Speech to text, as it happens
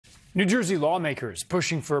New Jersey lawmakers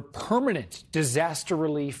pushing for permanent disaster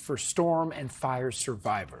relief for storm and fire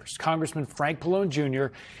survivors. Congressman Frank Pallone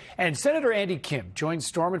Jr. and Senator Andy Kim joined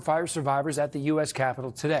storm and fire survivors at the U.S. Capitol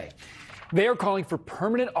today. They are calling for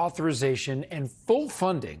permanent authorization and full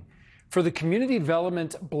funding for the Community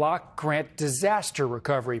Development Block Grant Disaster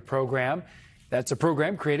Recovery Program. That's a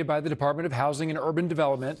program created by the Department of Housing and Urban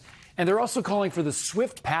Development. And they're also calling for the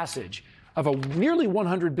swift passage of a nearly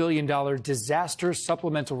 $100 billion disaster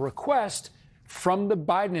supplemental request from the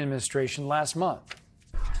Biden administration last month.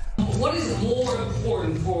 What is more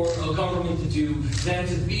important for a government to do than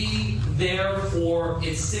to be there for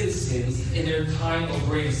its citizens in their time of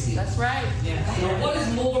greatest need? That's right. Yeah. What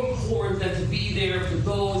is more important than to be there for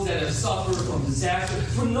those that have suffered from disaster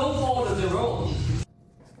for no fault of their own?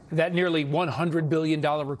 That nearly $100 billion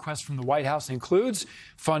request from the White House includes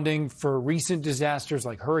funding for recent disasters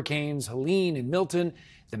like hurricanes Helene and Milton,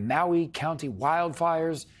 the Maui County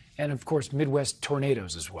wildfires, and, of course, Midwest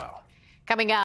tornadoes as well. Coming up.